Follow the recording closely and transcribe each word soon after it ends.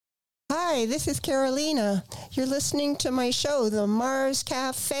Hi, this is Carolina. You're listening to my show, The Mars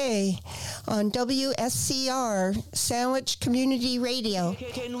Cafe, on WSCR, Sandwich Community Radio.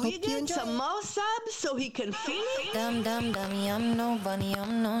 Can we get some more subs so he can finish? Dumb, dummy, I'm no bunny,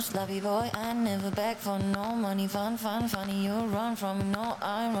 I'm no sloppy boy. I never beg for no money, funny. You run from me, no,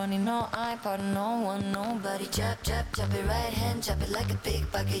 I'm running, no, I pardon no one, nobody. Chop it right hand, chop it like a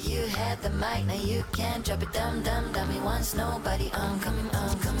pickpocket. You had the mic, now you can't drop it. Dumb, dummy, once nobody. I'm coming,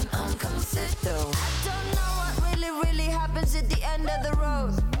 sit though. I don't know what really happens at the end of the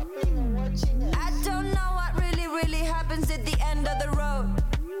road. I don't know what really happens at the end of the road.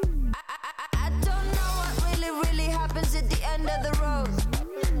 I don't know what really happens at the end of the road.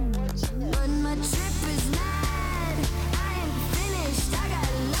 But my trip is mad. I ain't finished, I got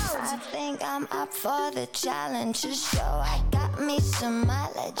loads. I think I'm up for the challenge to show I got me some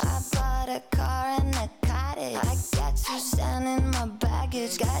mileage. I bought a car and a cottage. I got Suzanne in my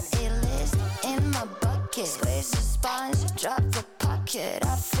baggage. Got A-list in my bucket. Squeeze the sponge, drop the pocket.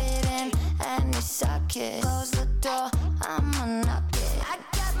 I fit in any socket. Close the door, I'ma knock it. I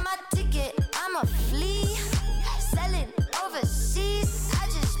got my ticket, I'm a flea. Selling overseas. I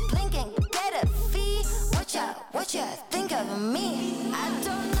just blink and get a fee. What ya think of me? I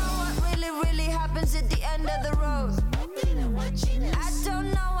don't know what really happens at the end of the road. I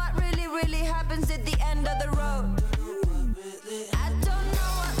don't know what really happens at the end of the road. I don't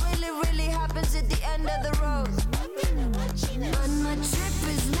know what really happens at the end of the road. But my trip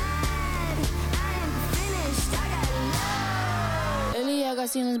is mad. I ain't finished, I got love. Lately I got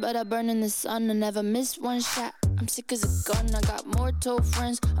ceilings, but I burn in the sun. I never miss one shot. I'm sick as a gun, I got more told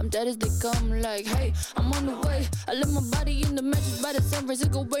friends. I'm dead as they come, like, hey, I'm on the way. I left my body in the mattress by the San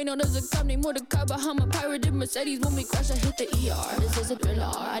Francisco Bay. No, there's a cop named Mordecai behind my pirated Mercedes. When we crash, I hit the ER. This is a thriller,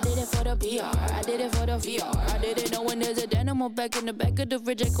 I did it for the PR. I did it for the VR. I didn't know when there's a dynamo back in the back of the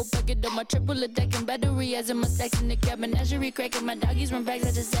fridge. I go back it up, my triple attacking battery. As in my stacks in the cab, menagerie cracking. My doggies run back, I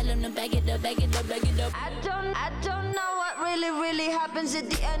just sell them to back it up. I don't know what really happens at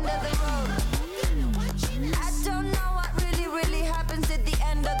the end of the road. I don't know what really happens at the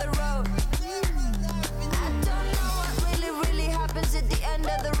end of the road. I don't know what really happens at the end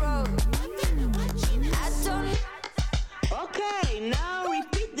of the road. I don't. Okay, now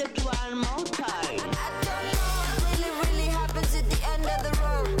repeat that one more time. I don't know what really happens at the end of the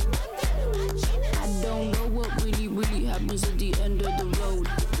road. I don't know what really happens at the end of the road.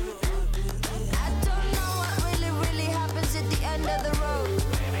 I don't know what really happens at the end of the road.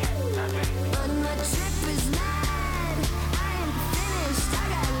 But my trip is mad. I ain't finished, I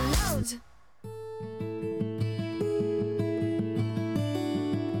got loads.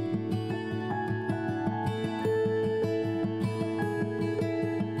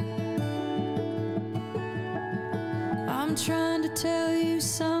 I'm trying to tell you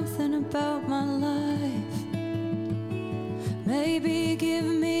something about my life. Maybe give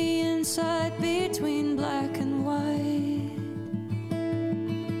me insight between black and white.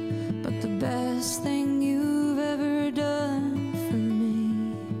 But the best thing you've ever done for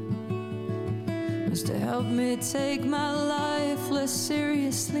me was to help me take my life less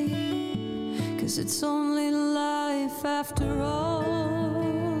seriously. 'Cause it's only life after all.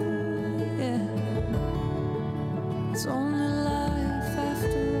 Yeah, it's only life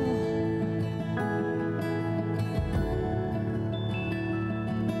after all.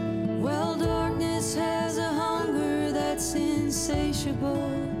 Well, darkness has a hunger that's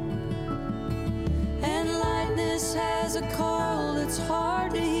insatiable, and lightness has a call that's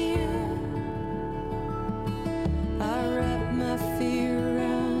hard to hear. I wrap my fear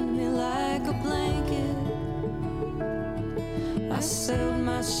around me like a blanket. I sailed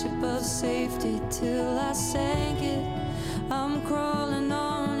my ship of safety till I sank it. I'm crawling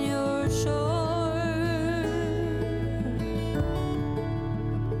on your shore.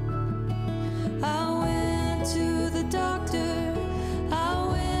 I went to the doctor, I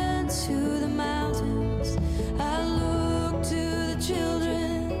went to the mountains, I looked to the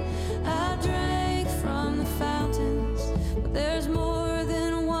children, I drank from the fountains. But there's more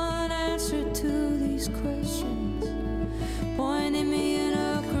than one answer to these questions, pointing me in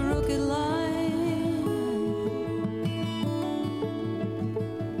a crooked line.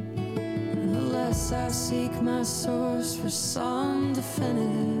 The less I seek my source for some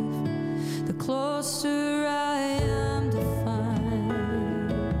definitive, the closer I am to find.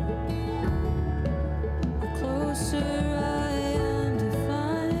 The closer I am to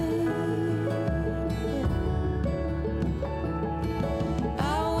find. I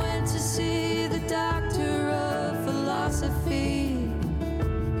went to see the doctor of philosophy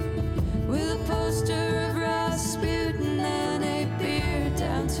with a poster of Rasputin and a beer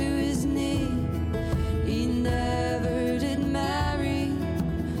down to his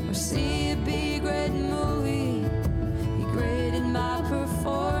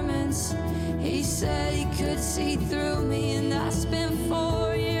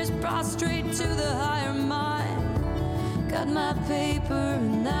got my paper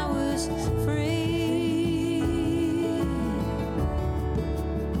and I was free.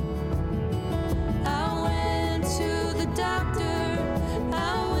 I went to the doctor,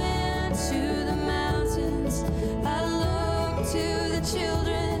 I went to the mountains, I looked to the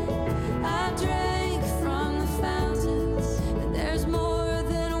children, I drank from the fountains. And there's more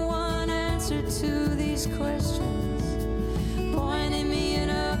than one answer to these questions, pointing me in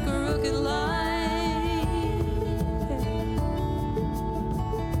a crooked line.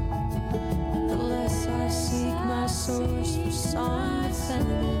 And the less I seek my source for some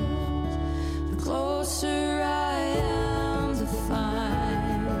definitive, the closer I am to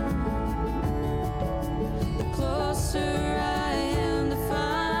find. The closer I am to find.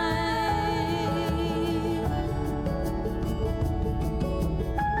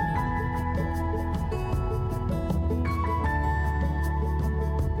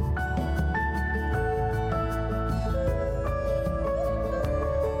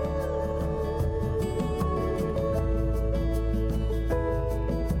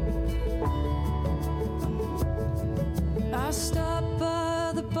 I stopped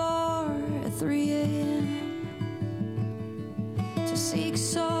by the bar at 3 a.m. to seek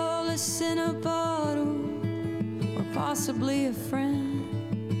solace in a bottle or possibly a friend.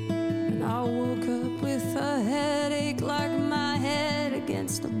 And I woke up with a headache like my head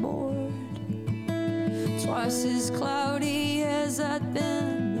against the board, twice as cloudy as I'd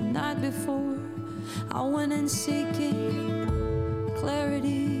been the night before. I went in seeking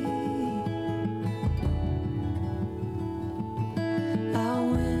clarity. I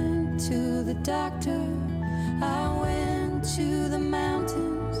went to the doctor, I went to the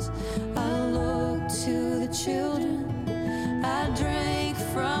mountains, I looked to the children, I drank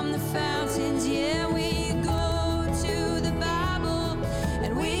from the fountains. Yeah, we go to the Bible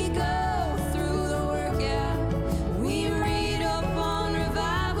and we go through the workout. We read up on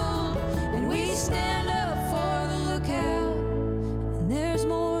revival and we stand up for the lookout. And there's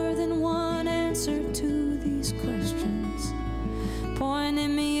more than one answer to these questions,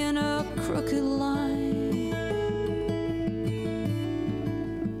 pointing me in a crooked line.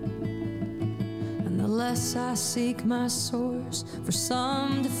 And the less I seek my source for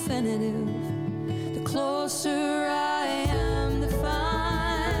some definitive, the closer I am to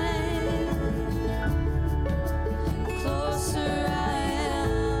find. The closer I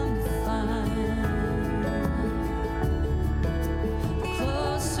am to find. The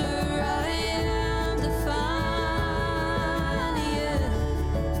closer I am to find. Yeah.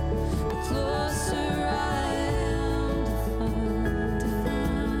 The closer I am to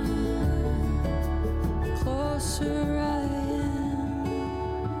find. The closer I am,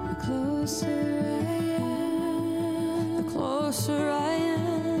 the closer I am.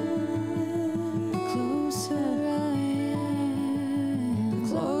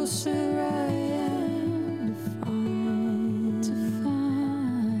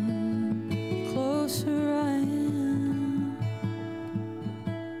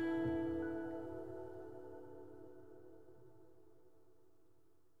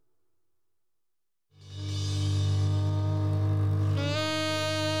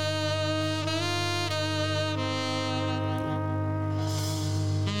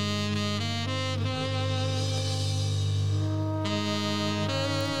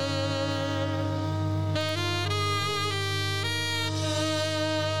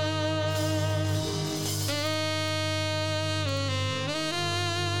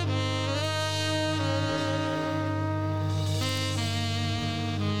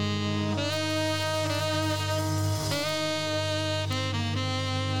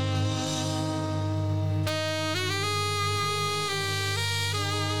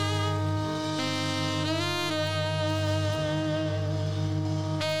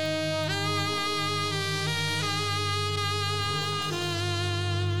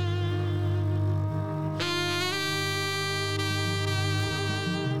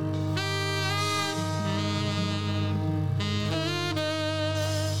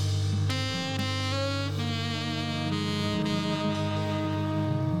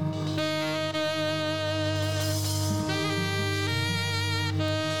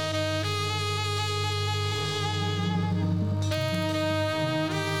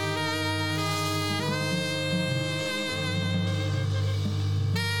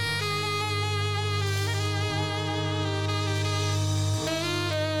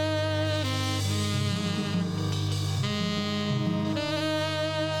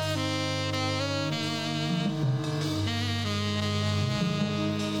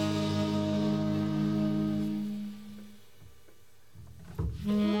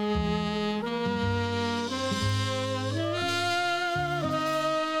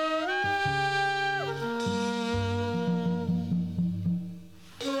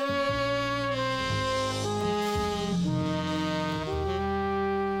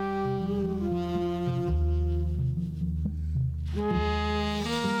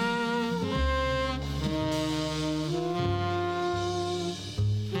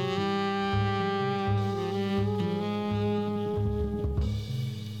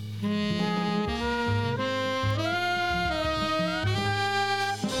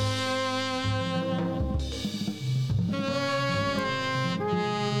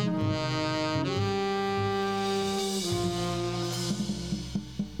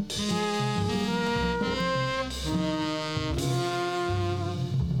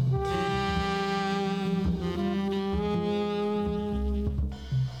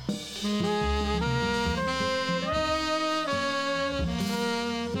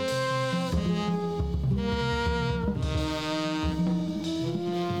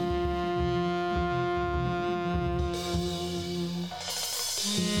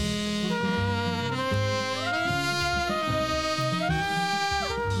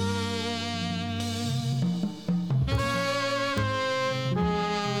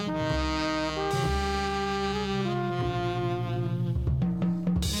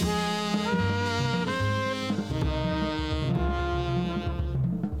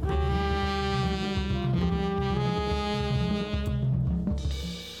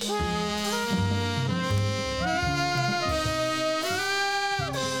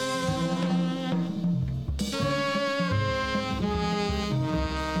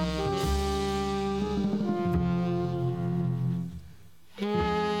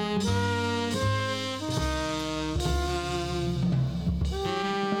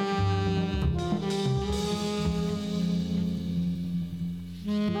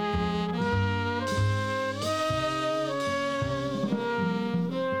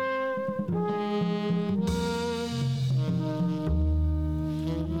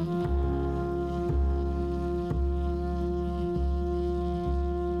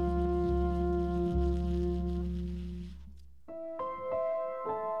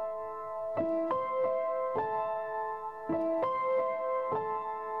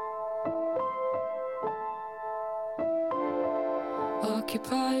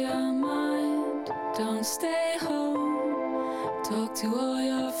 Occupy your mind, don't stay home. Talk to all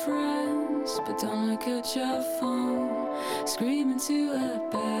your friends, but don't look at your phone. Scream into a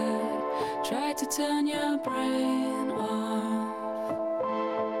bed, try to turn your brain off.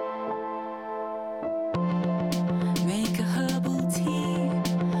 Make a herbal tea,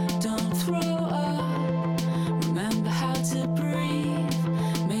 don't throw up. Remember how to breathe,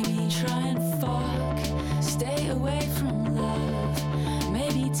 maybe try and fuck. Stay away from love,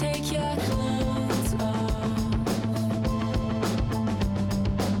 maybe take your clothes off.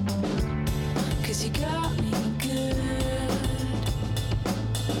 'Cause you got me good,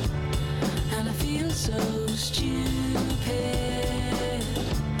 and I feel so stupid.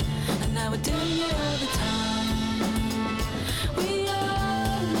 And now we're doing it all the time. We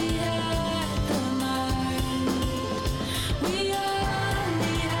only had the night. We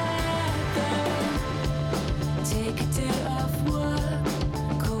only had the. Take a day off work,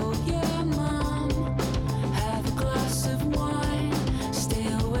 call your mom, have a glass of wine, stay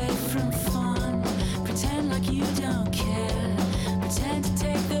away from fun, pretend like you don't care, pretend to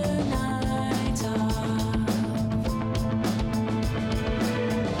take the night off.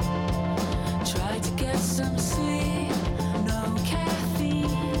 Try to get some sleep, no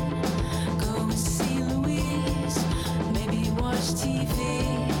caffeine, go and see Louise, maybe watch TV.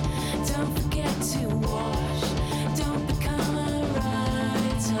 Don't forget to wash, don't become a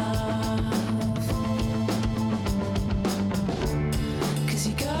write-off. 'Cause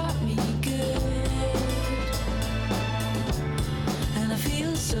you got me good, and I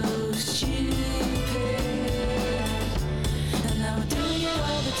feel so stupid. And now we're doing it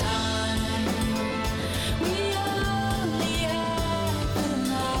all the time. We only had the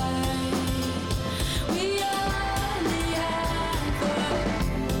night. We only had the.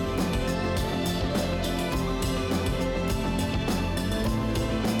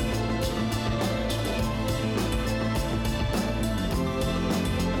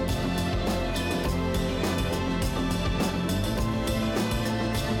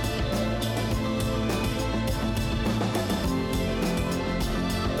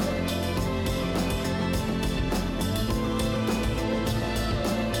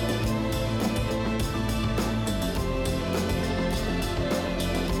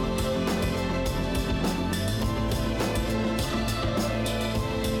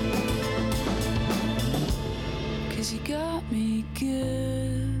 Cause you got me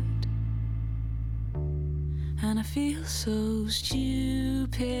good, and I feel so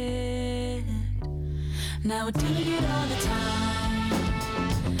stupid. Now we're doing it all the time.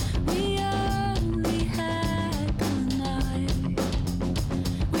 We only had the night.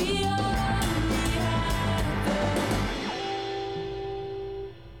 We only had the.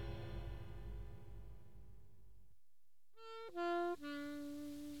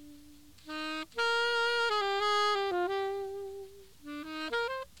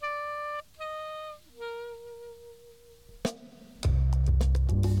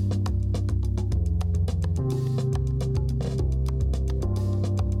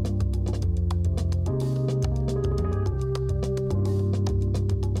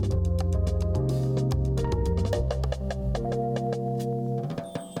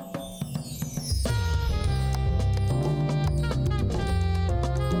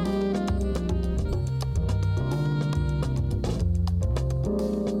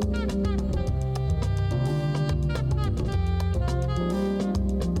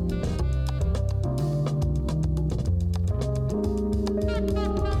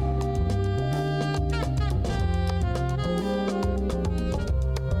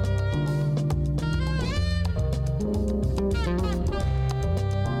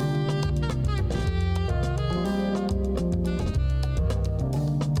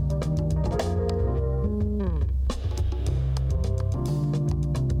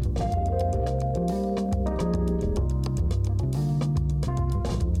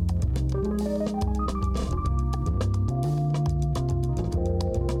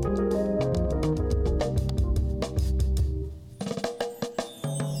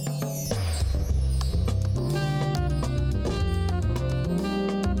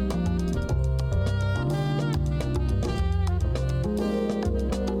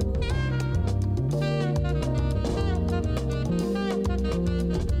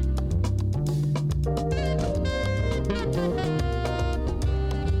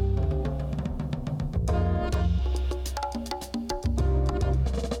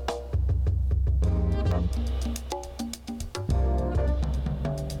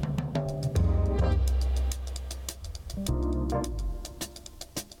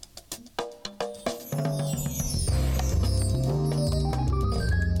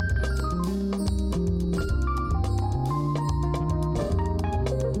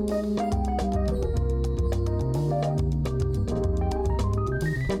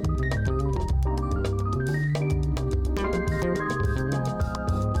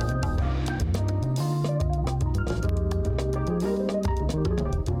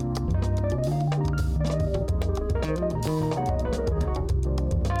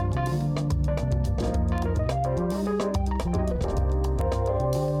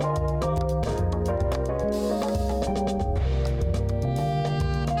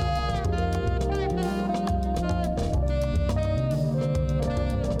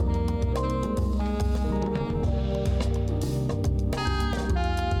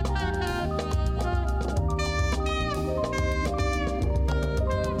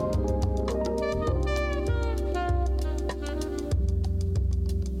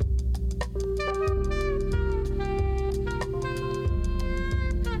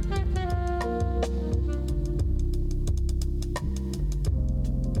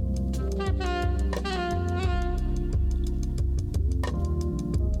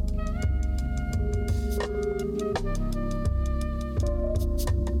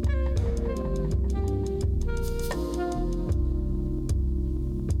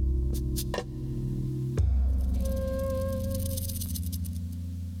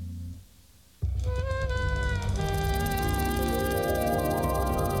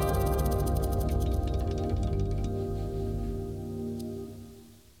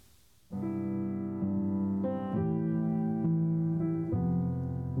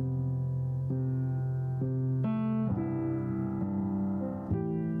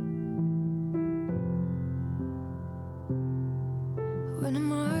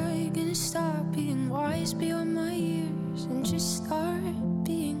 eyes beyond my ears and just start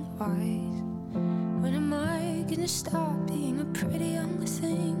being wise? When am I gonna stop being a pretty young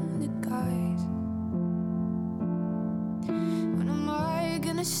thing that guys? When am I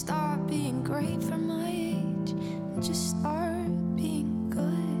gonna stop being great for my age and just start being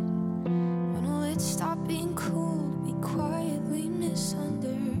good? When will it stop being cool to be quietly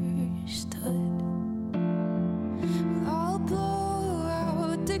misunderstood? I'll blow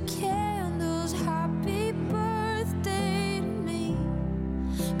out the candles, happy birthday to me.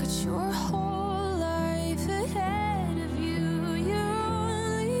 Got your whole life ahead of you, you're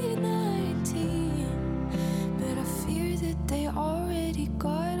only 19. But I fear that they already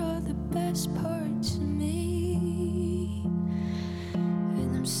got all the best parts of me.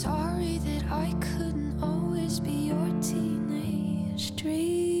 And I'm sorry that I couldn't always be your teenage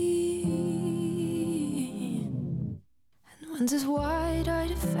dream. And when this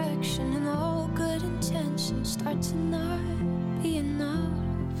wide-eyed affection and all good intentions start to not be enough,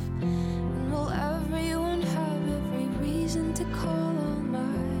 and will everyone have every reason to call all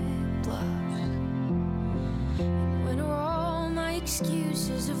my bluffs? And when are all my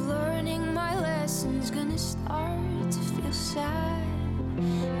excuses of learning my lessons gonna start to feel sad?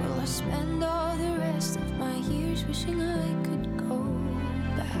 Will I spend all the rest of my years wishing I could go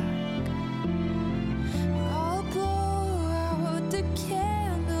back? I'll blow out the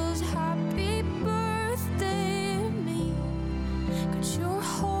candles, happy birthday to me. Got your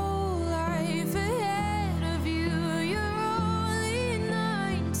whole life ahead of you, you're only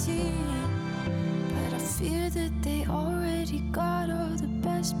 19. But I fear that they already got all the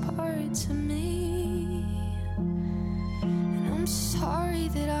best parts of me. And I'm sorry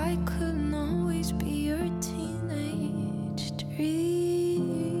that I couldn't always be your teenage dream.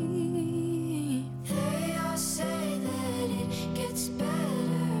 They all say that it gets better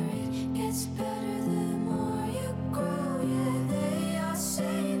the more you grow. Yeah, they all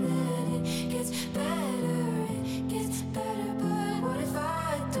say that it gets better, but what if I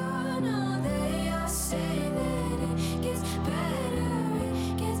don't know? They all say that it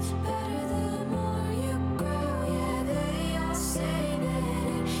gets better the more you grow. Yeah, they all say that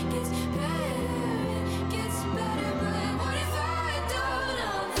it gets better, but what if I don't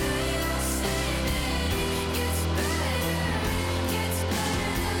know? They all say that it gets better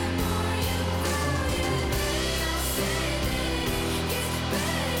the more you grow. Yeah, they all say that it gets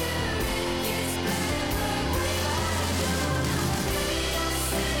better, but what if I don't know? They all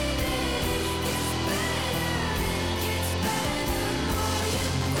say that it gets better the more you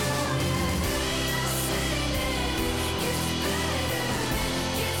grow. Yeah, they all say that it gets better,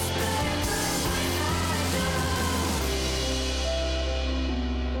 but what if I don't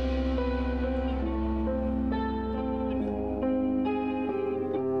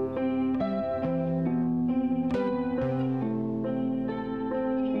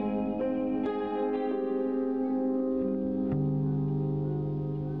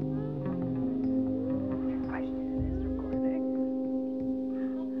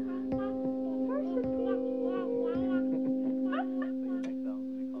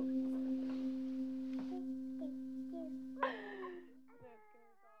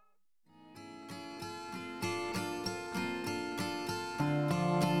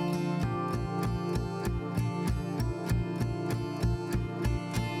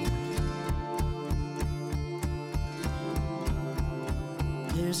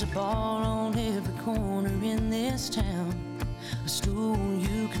There's a bar on every corner in this town, a stool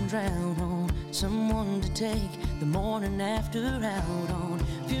you can drown on, someone to take the morning after out on.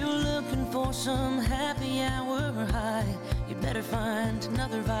 If you're looking for some happy hour high, you better find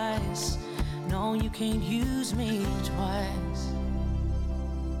another vice. No, you can't use me twice.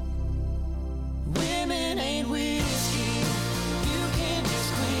 Women ain't whiskey, you can't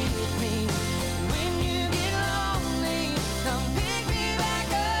just quit me. When you get lonely, come pick me back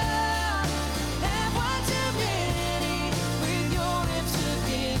up. Have one too many with your lips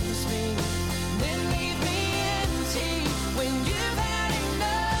against me, then leave me empty when you've had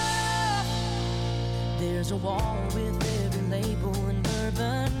enough. There's a wall with every label in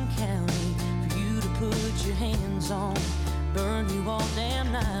Bourbon County for you to put your hands on, burn you all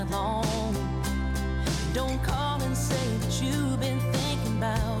damn night long. Don't call and say that you've been thinking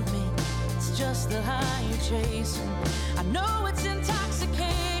about me. It's just the high you're chasing. I know it's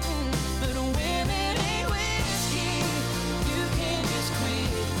intoxicating, but women ain't whiskey. You can't just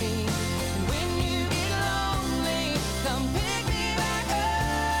quit me. When you get lonely, come pick me back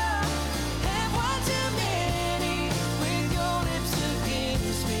up. Have one too many with your lips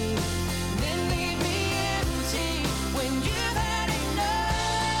against me, then leave me empty when you've had enough.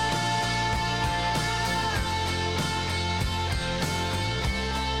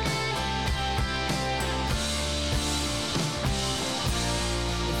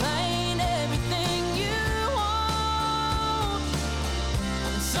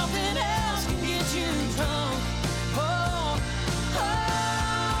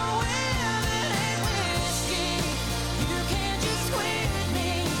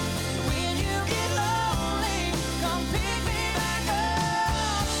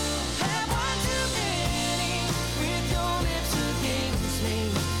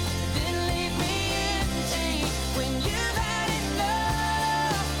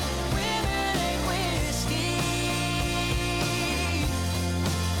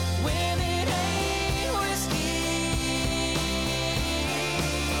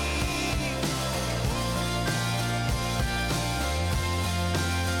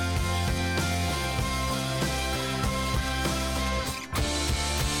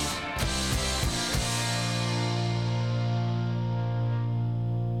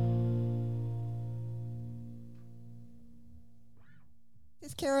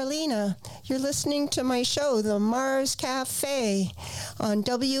 Carolina. You're listening to my show, The Mars Cafe, on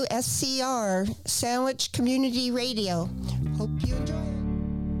WSCR, Sandwich Community Radio. Hope you enjoy it.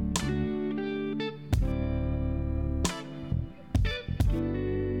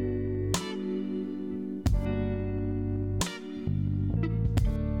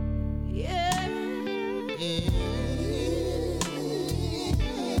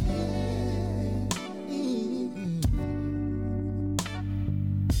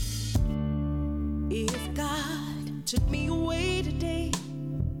 If God took me away today,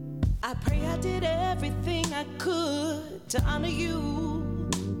 I pray I did everything I could to honor you.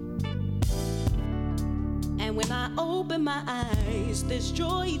 And when I open my eyes, there's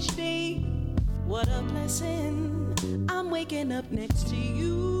joy each day. What a blessing, I'm waking up next to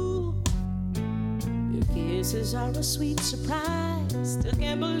you. Your kisses are a sweet surprise. Still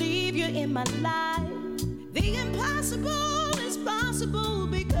can't believe you're in my life. The impossible is possible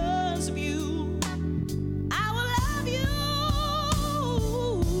because of you. I will love you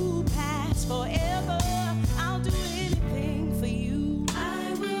past forever. I'll do anything for you.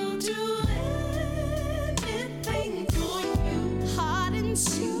 I will do anything for you. Heart and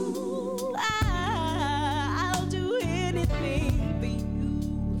soul, I'll do anything for you.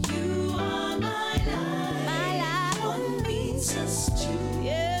 You are my life. My life. What means us to.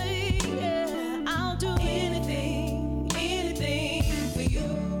 Yeah, yeah. I'll do anything for you.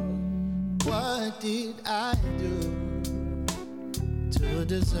 What did I do to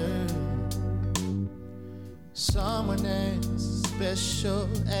deserve someone as special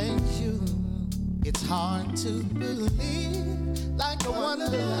as you? It's hard to believe, like a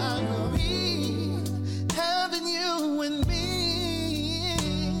wonder I read, having you and me.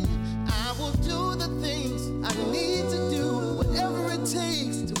 I will do the things I need to do, whatever it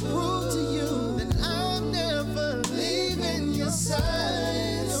takes to prove to you that I'll never leave in your side.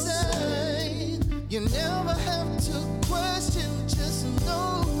 You never have to question, just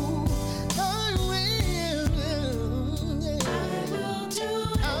know I will. Yeah.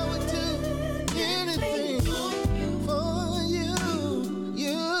 I will do anything for you.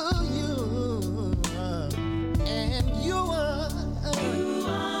 And you are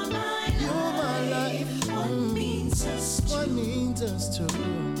my life. What means us to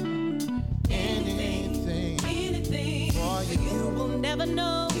anything for you. You will never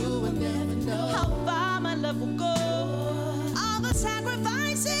know. How far my love will go. All the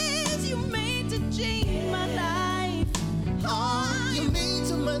sacrifices you made to change my life. Oh, you mean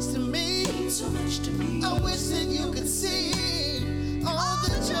too much to me. I wish that you could see all the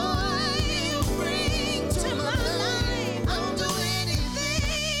joy you bring to my life. I'll do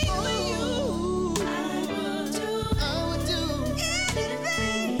anything for you. I would do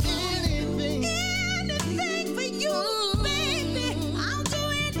anything for you, baby. I'll do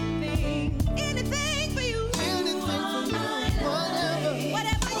anything for you.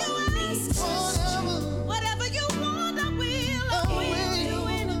 Whatever you ask, whatever you want, I will do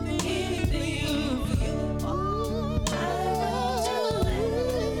anything for you. I will do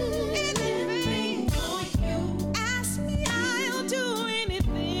anything for you. Ask me, I'll do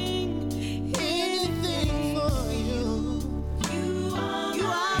anything for you. You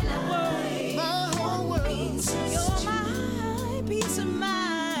are the world. My whole world. You're my peace of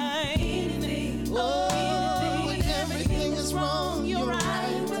mind. Oh, when everything is wrong, you're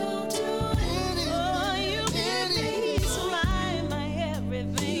right. Oh, you give me peace of mind, my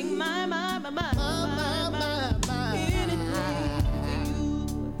everything, my. Anything for you.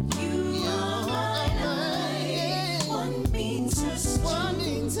 You are my life. What means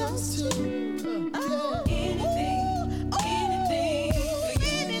us to. Anything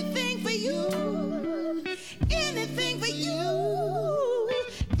for you. Anything for you.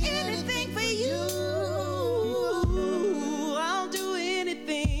 Anything for you. I'll do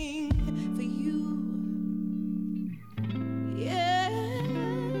anything for you. Yes.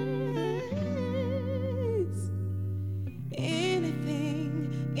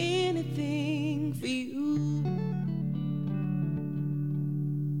 Anything for you.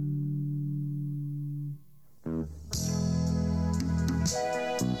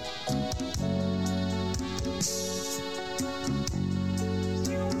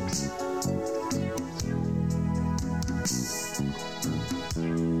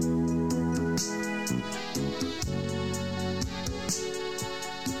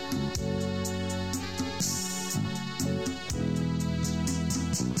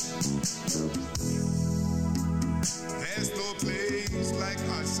 There's no place like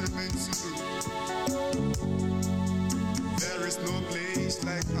our servants you. There is no place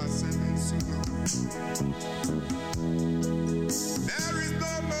like our servants you. There is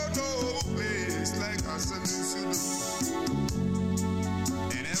no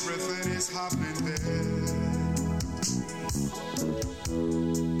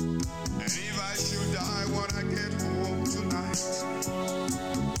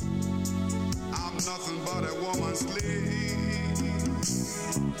slave.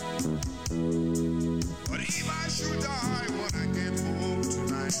 But if I should die when I get home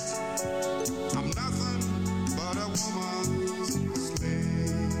tonight, I'm nothing but a woman's slave.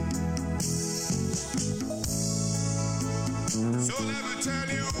 So let me tell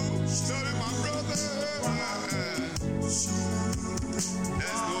you, story, my brother,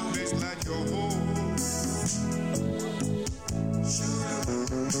 there's no place like your home.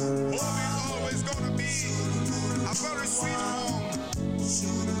 Home is always gonna be a very sweet home.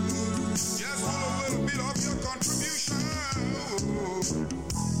 Just for a little bit of your contribution.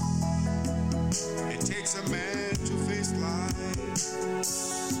 It takes a man to face life,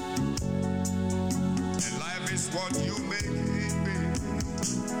 and life is what you make it be.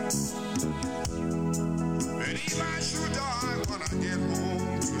 And if I should die when I get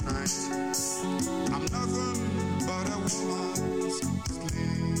home tonight, I'm nothing but a woman's slave.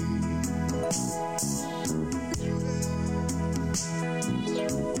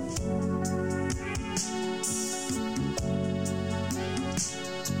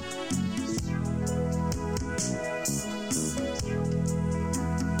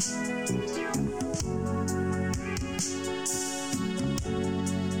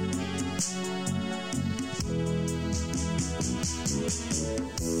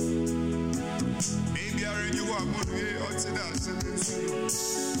 Maybe I read you up on the or to that sentence.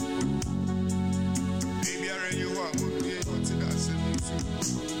 Maybe I read you up on the or to that sentence.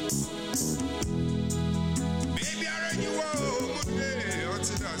 Maybe I read you up on the or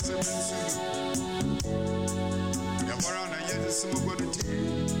to that sentence. Yeah, we're on a yet some of what it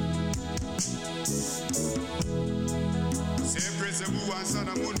is. Say, President, who wants on a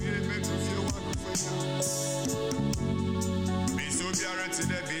money, make you feel wonderful. So guarantee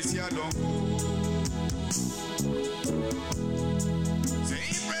the base ya don't go. Say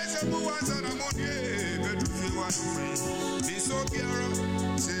praise who wants on a money, but if you want to free, be so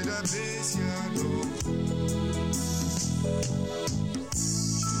guarantee the base ya don't go.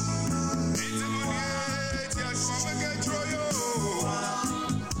 It's a money, it's a mama get through you.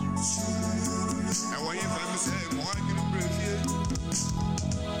 And when you find me say, more can you breathe here?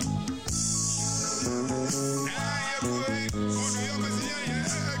 Now you're going.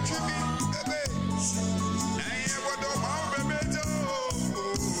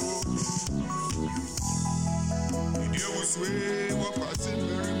 Sway, what passing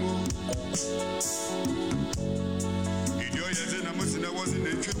very more. In your years, and I must have was in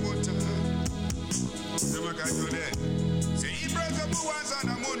the trip one time. So, I can't do that. Say, he brought up once and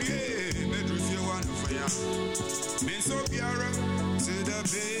I'm on here. Let me feel one for you. Men so piara, say the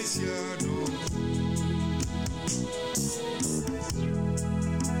base, yeah, no.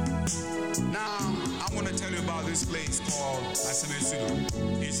 Now, I want to tell you about this place called Asemensudu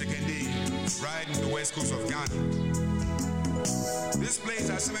in Sekende, right in the west coast of Ghana. This place,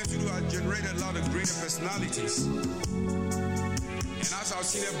 Asemensudu, has generated a lot of greater personalities. And as our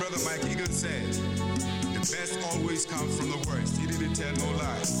senior brother Mike Egan said, the best always comes from the worst. He didn't tell no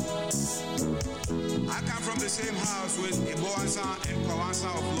lies. I come from the same house with Iboansa and Kawansa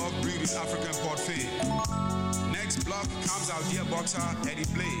of Love Breed in African Port Fame. Next block comes our dear boxer Eddie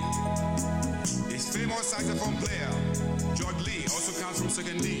Blade. His famous saxophone player, George Lee, also comes from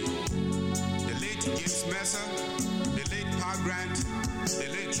Sekende. The late James Mercer, the late Pa Grant, the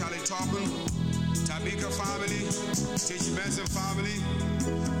late Charlie Toppin, Tabika family, Tichi Benson family.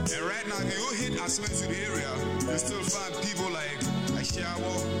 And right now, if you hit Asemensudu area, you still find people like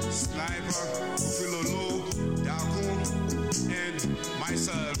Ashawo, Sniper, Philolo, Daku, and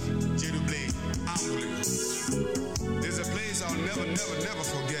myself, Jedu Blade, Ambly. There's a place I'll never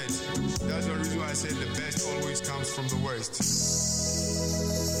forget. That's the reason why I said the best always comes from the worst.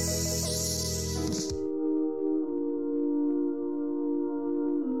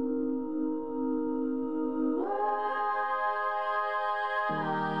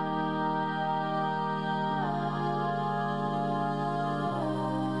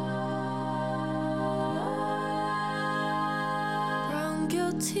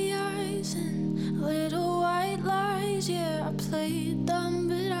 Guilty eyes and little white lies. Yeah, I played dumb,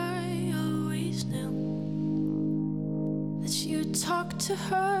 but I always knew that you talked to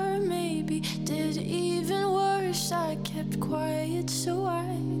her. Maybe did even worse. I kept quiet so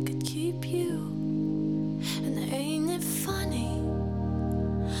I could keep you. And ain't it funny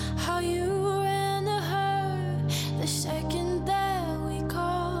how you ran to her the second that we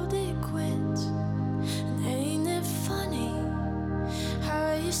called it quits? And ain't it funny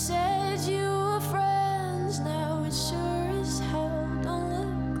how you said you were friends, now it sure as hell don't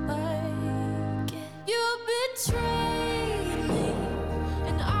look like it. You betrayed me,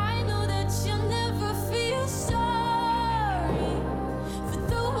 and I know that you'll never feel sorry.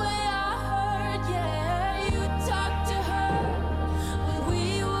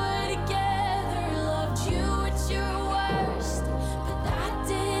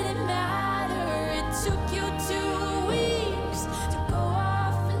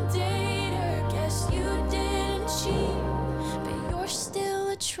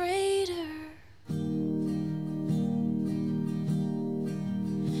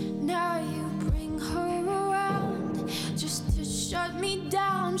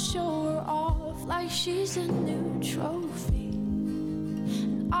 like she's a new trophy.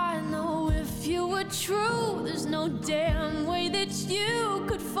 And I know if you were true, there's no damn way that you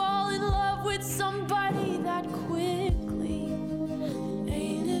could fall in love with somebody that quickly.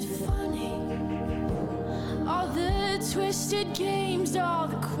 Ain't it funny? All the twisted games, all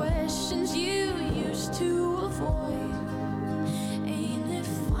the questions you used to avoid. Ain't it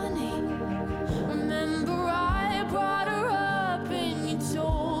funny? Remember I brought her up and you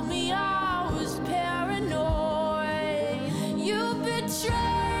told me I was paranoid. You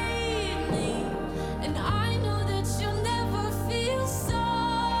betrayed me, and I know that you'll never feel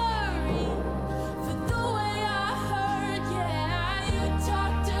sorry for the way I hurt. Yeah, you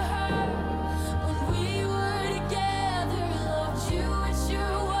talked to her when we were together, loved you at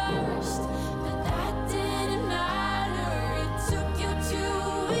your worst, but that didn't matter. It took you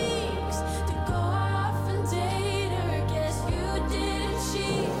 2 weeks to go off and date her. Guess you didn't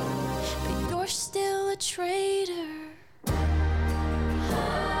cheat, but you're still a traitor.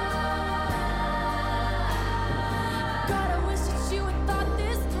 God, I wish that you had thought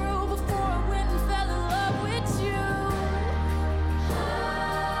this through before I went and fell in love with you.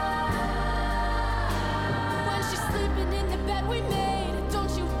 When she's sleeping in the bed we made,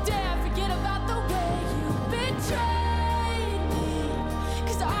 don't you dare forget about the way you betrayed me.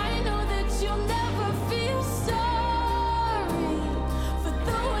 'Cause I know that you'll never feel sorry for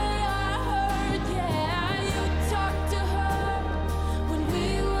the way I hurt. Yeah, you talked to her when we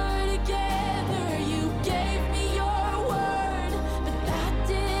were together. You gave me your word, but that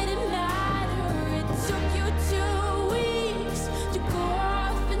didn't matter. It took you 2 weeks to go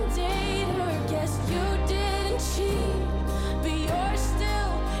off and date her. Guess you didn't cheat, but you're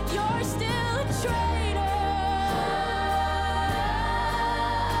still a traitor.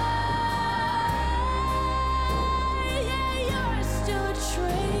 Yeah, you're still a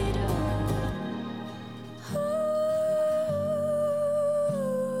traitor.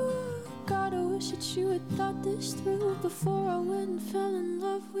 God, I wish that you had thought this through before I went and fell in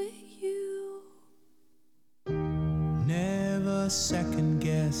love with you. Never second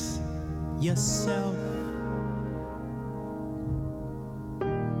guess yourself,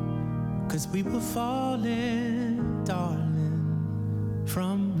 'cause we were falling, darling,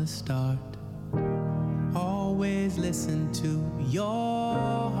 from the start. Always listen to your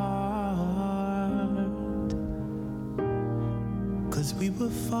heart, 'cause we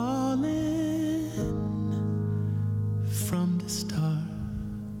were falling from the start.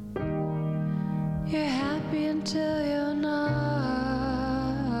 You're happy until you're not.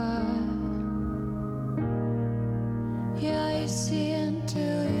 You're icy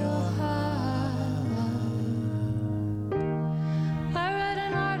until you're hot. I read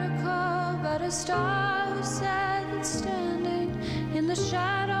an article about a star who said that standing in the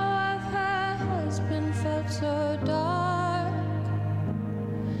shadow of her husband felt so dark.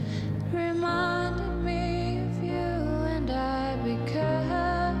 Reminded me of you and I,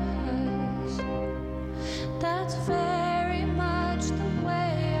 because that's very much the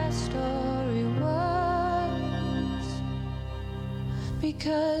way our story was.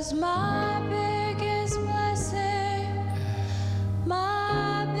 Because my biggest blessing,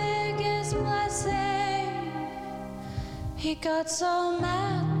 he got so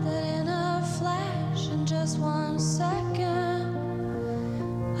mad that in a flash, in just 1 second,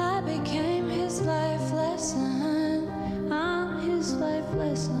 I became his life lesson. I'm his life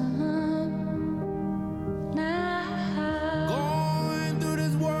lesson. Now Going through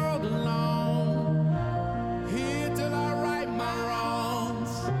this world alone, here till I right my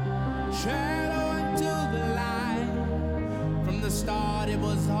wrongs. Shadow into the light. From the start, it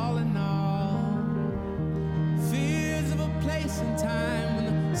was all in all. Fears of a place and time when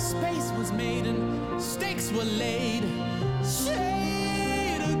the space was made and stakes were laid. Say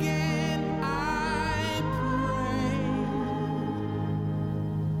it again, I pray.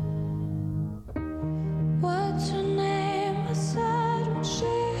 what's her name? I said when she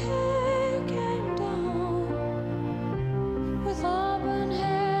came down with auburn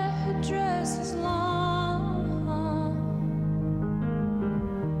hair, her dress is long.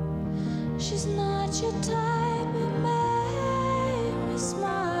 She's not your type, but made me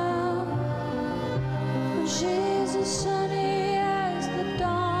smile. When she's as sunny as the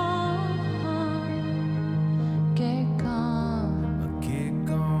dawn. Get gone, Get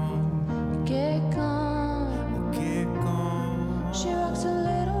gone, get gone. get gone. She rocks a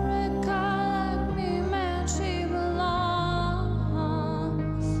little red car like me, man, she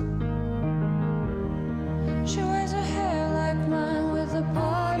belongs. She wears her hair like mine with a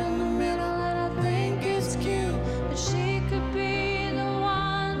part in the middle, and I think it's cute.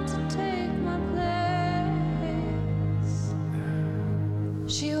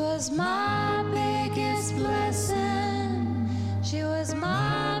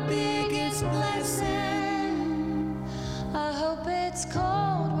 biggest blessing. I hope it's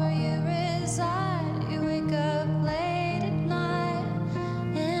cold where you reside. You wake up late at night,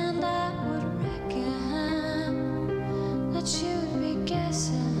 and I would reckon that you'd be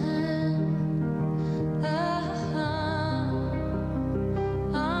guessing.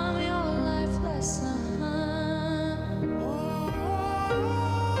 I'm your life lesson.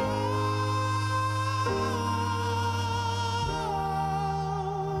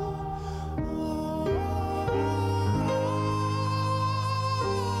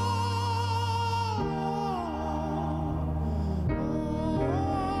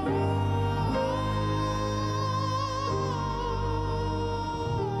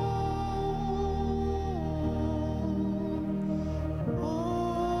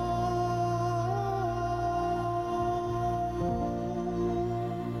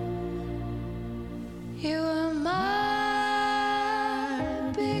 You are my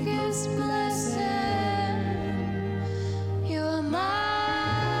biggest blessing. You are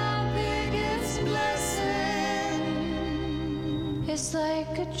my biggest blessing. It's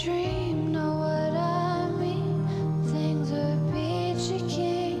like a dream, know what I mean? Things are peachy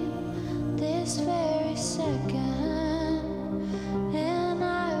keen this very second, and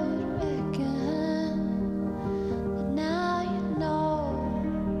I would reckon that now you know.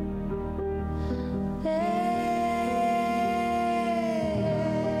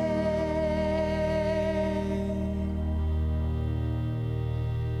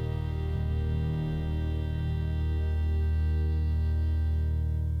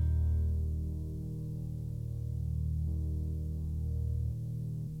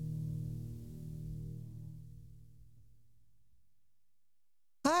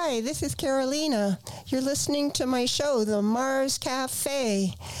 Hi, this is Carolina. You're listening to my show, The Mars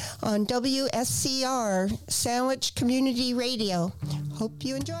Cafe, on WSCR, Sandwich Community Radio. Hope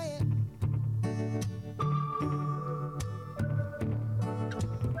you enjoy it.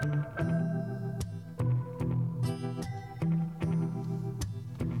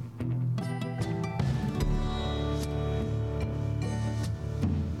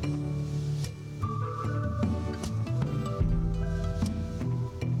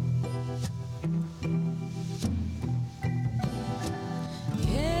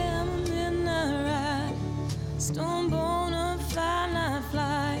 Yeah, I'm a midnight ride, stone bona fide night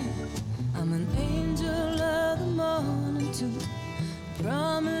fly. I'm an angel of the morning too.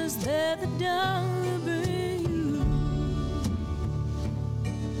 Promise that the dawn will bring you.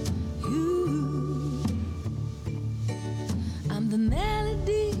 I'm the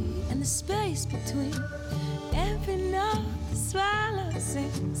melody and the space between every note the swallow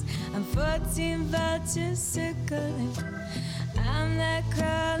sings. I'm 14 vultures circling. I'm that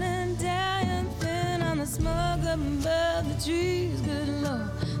crawling down thin on the smoke up above the trees. Good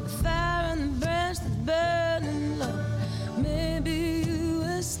Lord, the fire on the branch that's burning low. Maybe you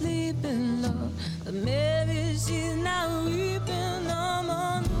were sleeping, Lord, but maybe she's not weeping no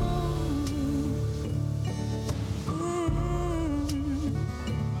more.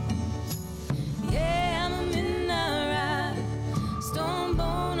 Yeah, I'm a midnight ride, stone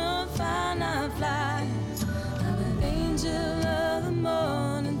bona fide night fly. I'm an angel of the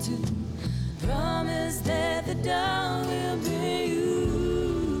morning too. Promise that the dawn will bring you.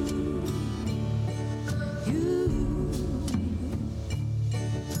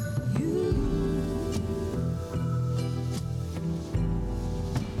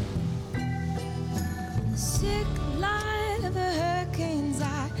 Sick light of a hurricane's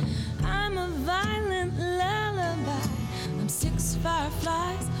eye. I'm a violent lullaby. I'm 6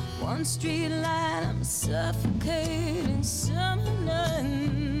 fireflies, 1 street light. I'm a suffocating summer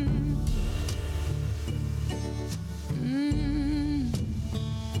night.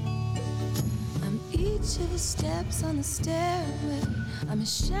 I'm each of the steps on the stairway. I'm a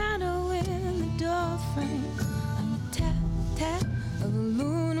shadow in the doorframe. I'm the tap tap of a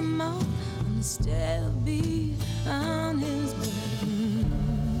lunar moth on the stale beat on his brain.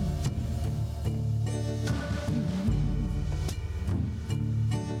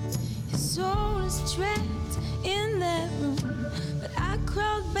 His soul is trapped in that room, but I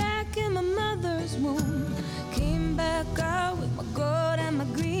crawled back in my mother's womb. Came back out with my gold and my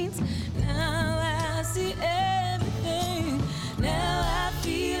greens. Now I see everything. Now I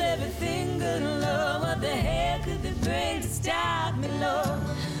feel everything. Good Lord, what the heck could they bring to stop me, Lord?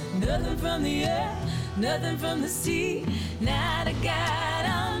 Nothing from the earth, nothing from the sea. Not a God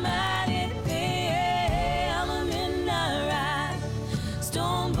Almighty thing. I'm a midnight ride,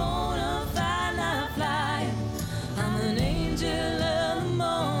 stone bona fide night fly. I'm an angel of the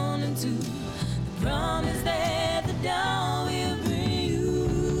morning too. The promise that the dawn will bring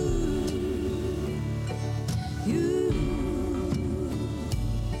you.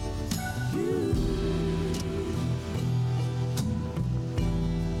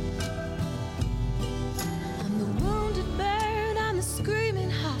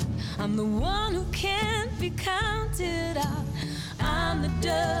 I'm the one who can't be counted out. I'm the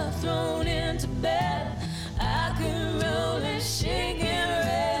dove thrown into bed. I can roll and shake and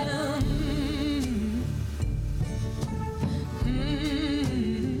rattle.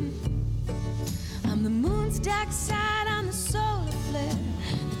 I'm the moon's dark side, I'm the solar flare,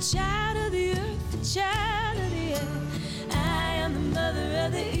 the child of the earth, the child of the air. I am the mother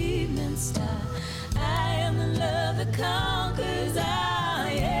of the evening star. I am the love that conquers all.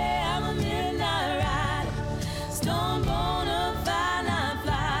 Yeah, I'm a midnight rider, stone-born of fire, night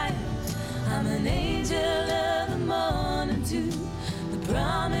flyer. I'm an angel of the morning too, the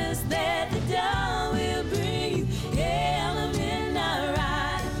promise that the dawn will bring you. Yeah, I'm a midnight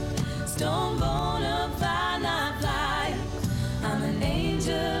rider, stone-born of fire, night flyer. I'm an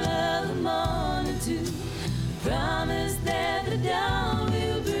angel of the morning too, promise that the dawn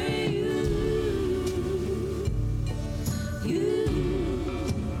will bring you.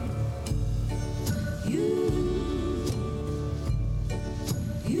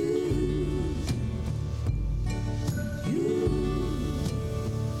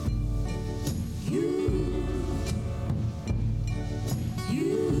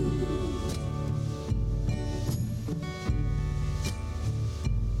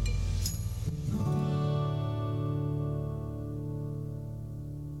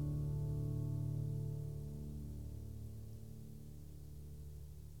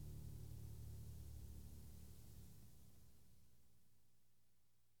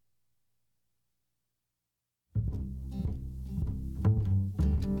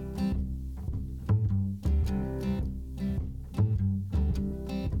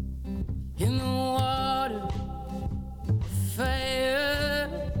 In the water, fire,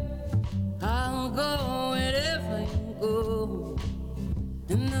 I'll go wherever you go.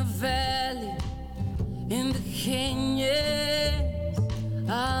 In the valley, in the canyons,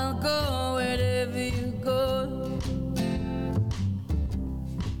 I'll go wherever you go.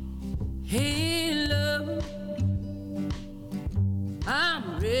 Hey, love,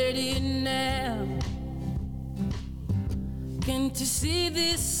 I'm ready now. Can't you see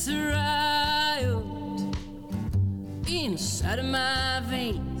this riot inside of my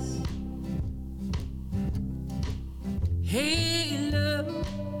veins? Hey, love,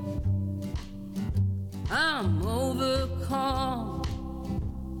 I'm overcome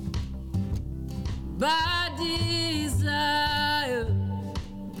by desire.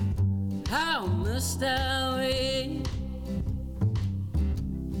 How must I wait?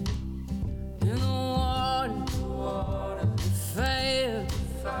 In the water, fire,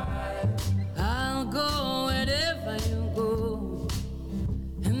 I'll go wherever you go.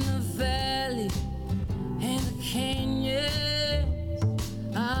 In the valley, in the canyons,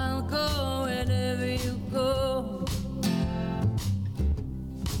 I'll go wherever you go.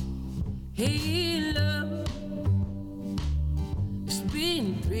 Hey, love, it's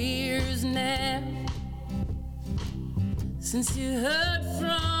been 3 years now since you heard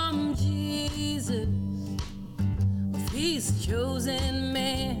from Jesus, He's chosen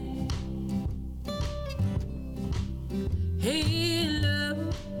man. Hey,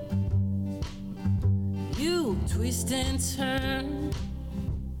 love, you twist and turn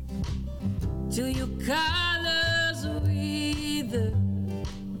till your colors wither,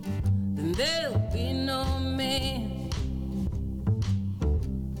 then there'll be no man.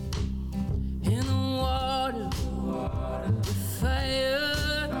 In the water, the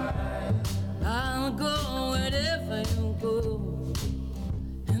fire, I'll go wherever you go.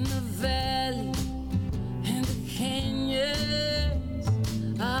 In the valley, in the canyons,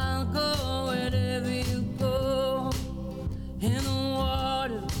 I'll go wherever you go. In the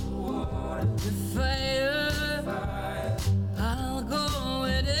water, the fire, I'll go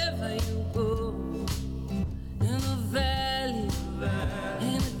wherever you go. In the valley,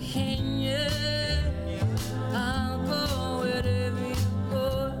 in the canyon, I'll go wherever you go.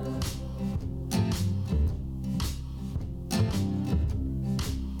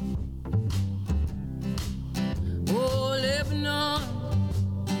 Oh, Lebanon,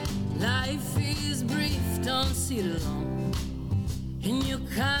 life is brief, don't sit alone. In your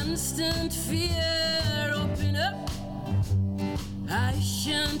constant fear, open up. I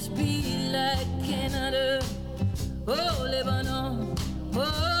shan't be like Canada. Oh, Lebanon,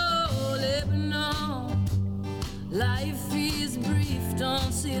 oh, Lebanon, life is brief,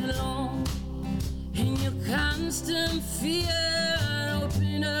 don't sit alone. In your constant fear,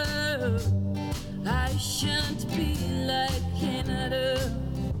 open up. I shan't be like Canada.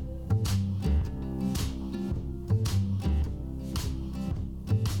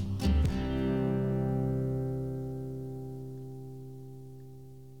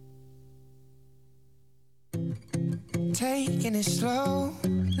 taking it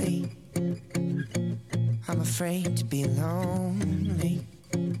slowly. I'm afraid to be lonely.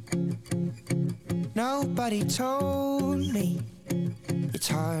 Nobody told me it's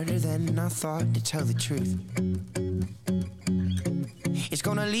harder than I thought to tell the truth. It's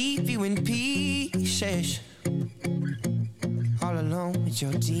gonna leave you in pieces, all alone with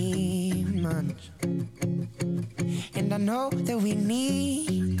your demons. And I know that we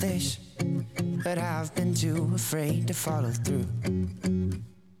need this, but I've been too afraid to follow through.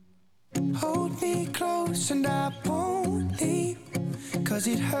 Hold me close and I won't leave, 'cause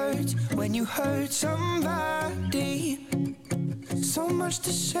it hurts when you hurt somebody. So much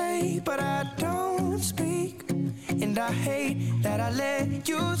to say, but I don't speak. And I hate that I let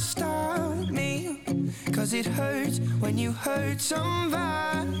you stop me, 'cause it hurts when you hurt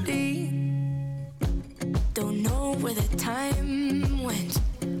somebody. Don't know where the time went,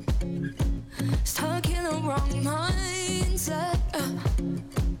 stuck in the wrong mindset,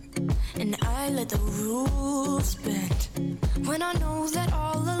 and I let the rules bend, when I know that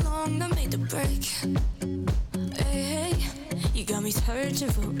all along I made the break. Hey, you got me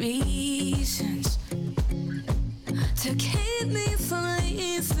searching for reasons to keep me from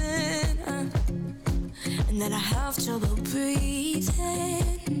leaving, and then I have trouble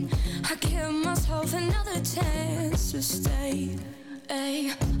breathing. I give myself another chance to stay.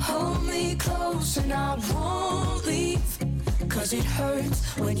 Hey, hold me close and I won't leave, 'cause it hurts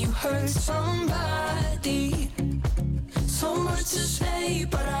when you hurt somebody. So much to say,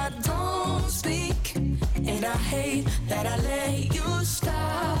 but I don't speak. And I hate that I let you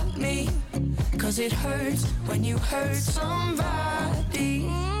stop me, 'cause it hurts when you hurt somebody.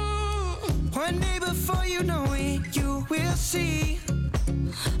 One day before you know it, you will see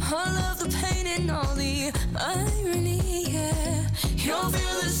all of the pain and all the irony, yeah. You'll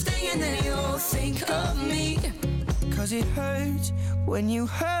feel the sting and then you'll think of me, 'cause it hurts when you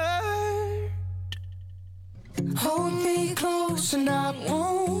hurt. Hold me close and I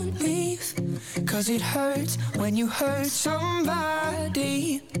won't leave, 'cause it hurts when you hurt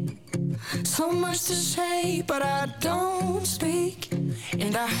somebody. So much to say, but I don't speak.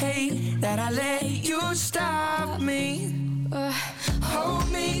 And I hate that I let you stop me.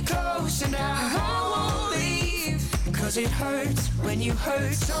 Hold me close and I won't leave, 'cause it hurts when you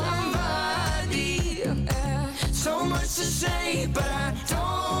hurt somebody. So much to say, but I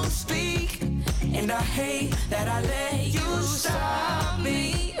don't speak. And I hate that I let you stop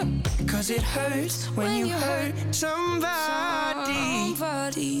me, 'cause it hurts when you hurt somebody.